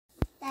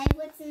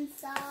what's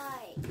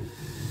inside.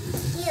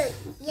 Here,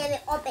 let me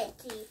open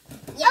to you.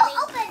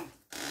 Open!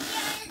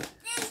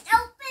 It's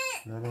open!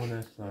 Not on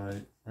that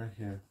side. Right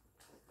here.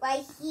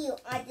 Right here,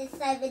 on this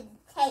side with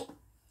the tape.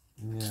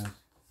 Yes.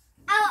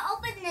 I'll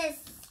open this.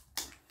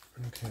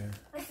 Okay.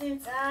 What's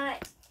inside?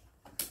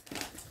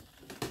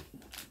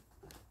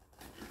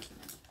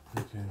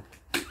 Okay.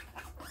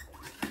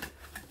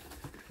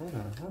 Hold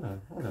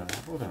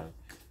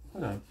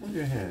on. Move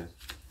your hands.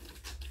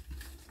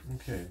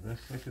 Okay,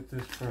 let's look at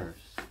this first.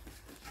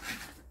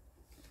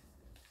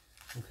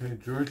 Okay,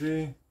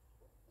 Georgie,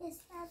 Yes,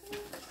 Daddy.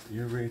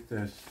 you read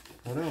this.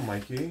 Hold on,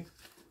 Mikey.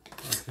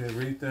 Okay,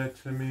 read that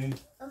to me.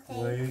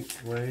 Okay.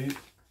 Wait.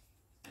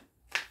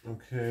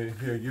 Okay,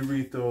 here, you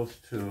read those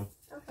two.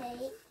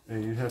 Okay.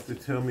 And you have to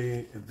tell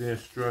me the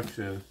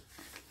instructions.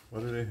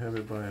 Why do they have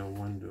it by a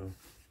window?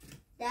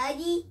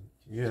 Daddy,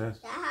 Yes.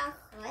 that has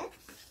clips?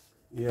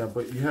 Yeah,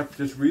 but you have to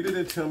just read it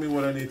and tell me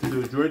what I need to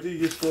do. Georgie,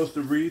 you're supposed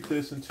to read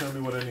this and tell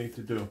me what I need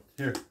to do.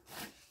 Here.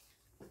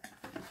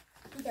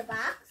 The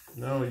box?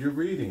 No, you're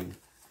reading.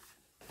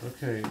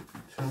 Okay,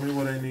 tell me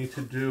what I need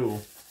to do.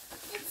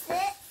 It's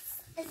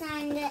this. It's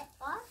on the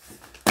box.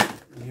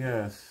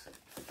 Yes.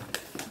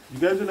 You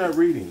guys are not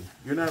reading.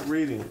 You're not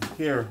reading.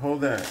 Here,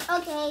 hold that.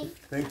 Okay.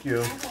 Thank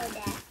you. I hold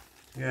that.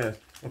 Yes.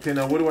 Okay,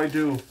 now what do I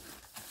do?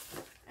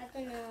 I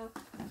don't know.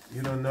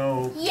 You don't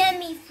know. Hear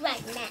me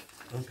right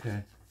now.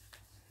 Okay.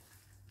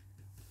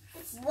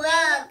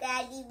 Well,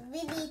 Daddy,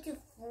 we need to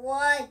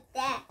fold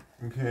that.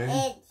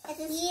 Okay.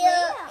 And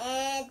here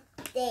and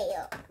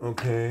there.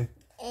 Okay.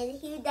 And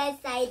here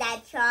that side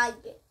that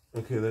charger.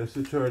 Okay, there's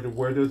the charger.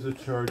 Where does the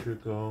charger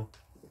go?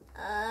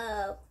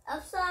 Oh,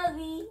 I'm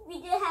sorry.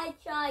 We didn't have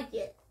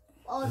charger.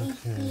 Over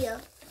here.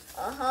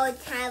 A whole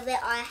time with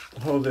our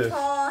Hold this.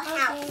 whole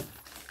house.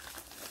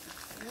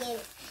 Yeah.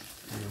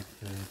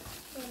 Okay.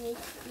 Let me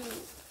see.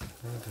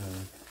 Hold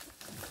on.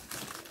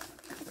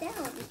 That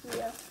over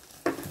here.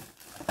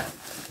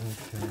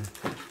 Okay.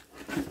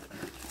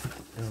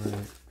 All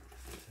right.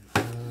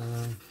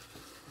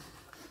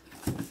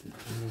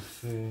 Let me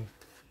see.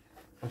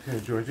 Okay,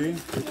 Georgie,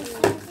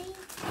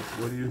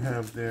 what do you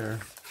have there?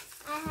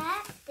 I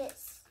have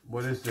this.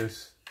 What is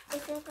this?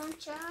 It's a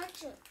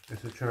charger.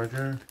 It's a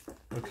charger?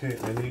 Okay,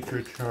 I need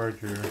your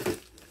charger.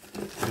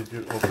 Did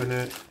you open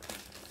it?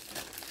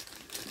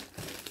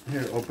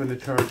 Here, open the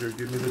charger.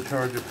 Give me the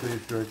charger,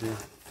 please, Georgie.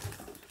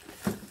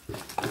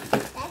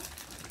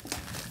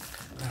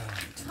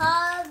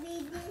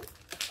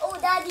 Oh,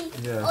 Daddy.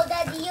 Yes. Oh,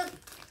 Daddy, you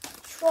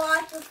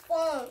charge your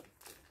phone.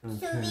 Okay.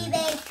 So we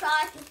may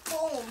charge your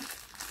phone.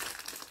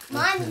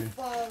 Mommy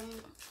phone.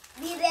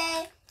 We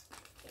may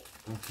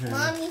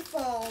mommy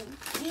phone.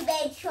 We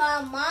may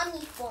charge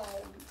mommy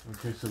phone.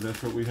 Okay, so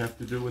that's what we have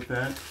to do with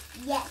that?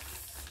 Yes.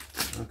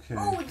 Okay.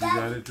 Oh, You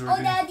got it, Georgie?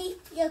 Oh, Daddy.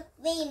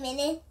 Wait a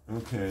minute.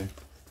 Okay.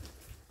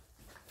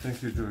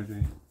 Thank you,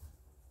 Georgie.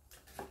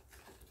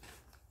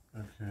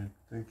 Okay,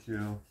 thank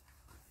you.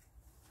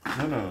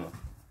 No.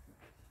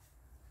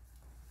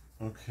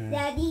 Okay.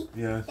 Daddy.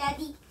 Yes.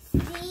 Daddy,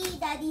 see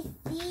that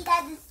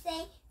the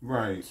same.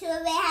 Right.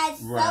 Children has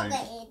sugar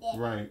in it.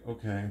 Right.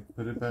 Okay.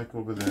 Put it back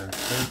over there.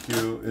 Thank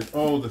you.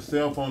 Oh, the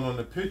cell phone on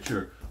the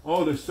picture.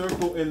 Oh, the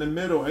circle in the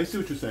middle. I see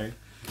what you're saying.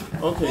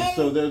 Okay,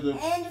 so there's a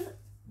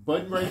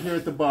button right here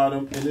at the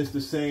bottom, and it's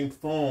the same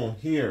phone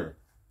here.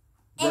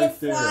 Right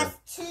there.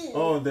 Too.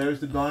 Oh, there's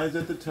the lines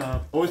at the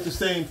top. Oh, it's the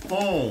same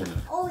phone.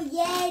 Oh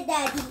yeah,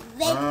 Daddy.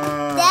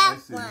 That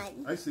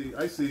one. I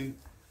see.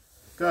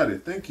 Got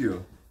it. Thank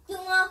you. You're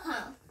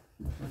welcome.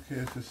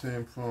 Okay, it's the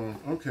same phone.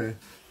 Okay.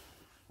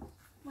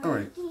 All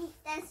right.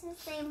 That's the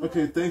same.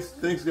 Okay,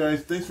 thanks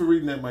guys. Thanks for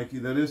reading that, Mikey.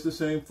 That is the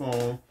same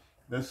phone.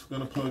 That's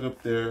gonna plug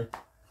up there.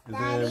 And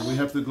then we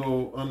have to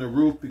go on the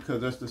roof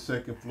because that's the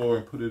second floor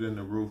and put it in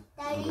the roof.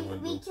 Daddy,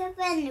 we can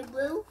put in the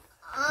roof.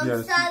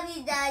 Yes.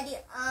 Sorry, Daddy.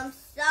 I'm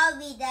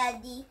sorry,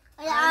 Daddy.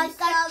 I got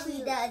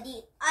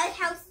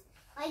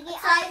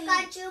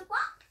your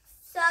box.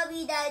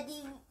 Sorry,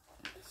 Daddy.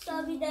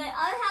 Sorry, Daddy.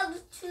 I have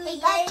two. I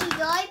got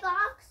your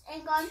box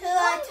and got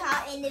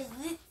two in the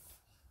roof.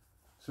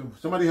 So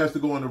somebody has to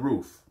go on the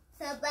roof.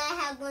 Somebody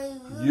have on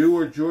the roof. You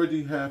or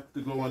Georgie have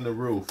to go on the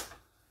roof.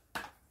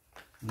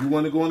 You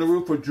want to go on the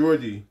roof or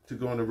Georgie to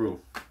go on the roof?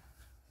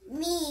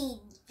 Me,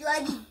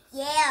 Georgie,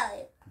 yeah.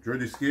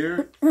 Georgie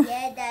scared?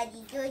 Yeah,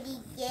 Daddy, Georgie,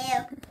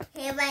 yeah.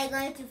 Am I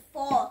going to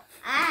fall?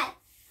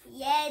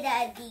 Yeah,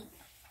 Daddy.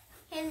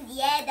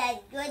 Daddy,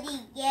 Georgie,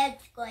 yeah,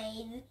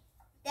 going.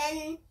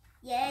 Then,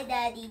 yeah,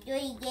 Daddy,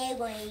 Georgie, yeah,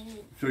 going.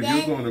 So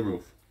you go on the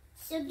roof.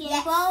 So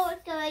get fall,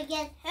 so I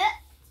get hurt.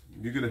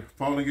 You're gonna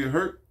fall and get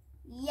hurt?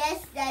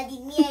 Yes, Daddy,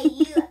 me and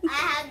you.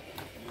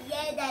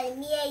 Yeah, Daddy,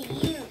 me and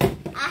you.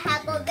 I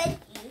have to bet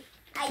you.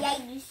 I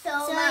like you so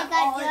much. I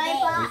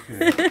got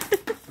your box.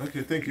 Okay.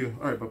 Okay, thank you.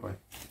 All right, bye-bye.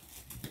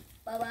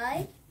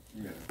 Bye-bye.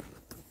 Yeah.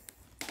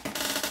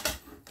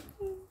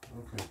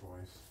 Okay,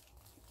 boys.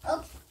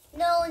 Oh,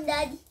 no,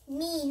 Daddy,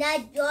 me,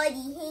 not Georgie.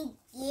 He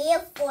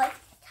gave for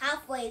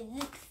top for a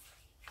week.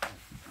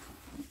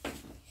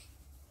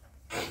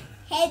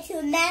 Head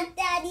to map,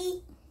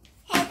 Daddy.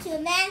 Head to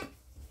map.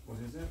 What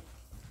is it?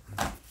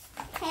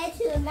 Head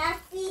to the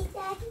mouthpiece,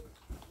 Daddy.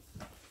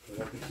 We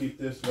have to keep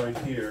this right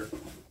here.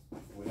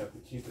 We have to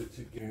keep it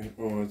together.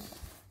 Oh, it's.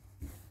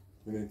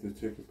 We need to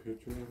take a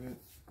picture of it.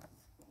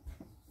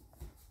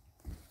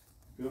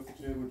 Go for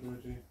table,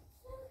 Georgie.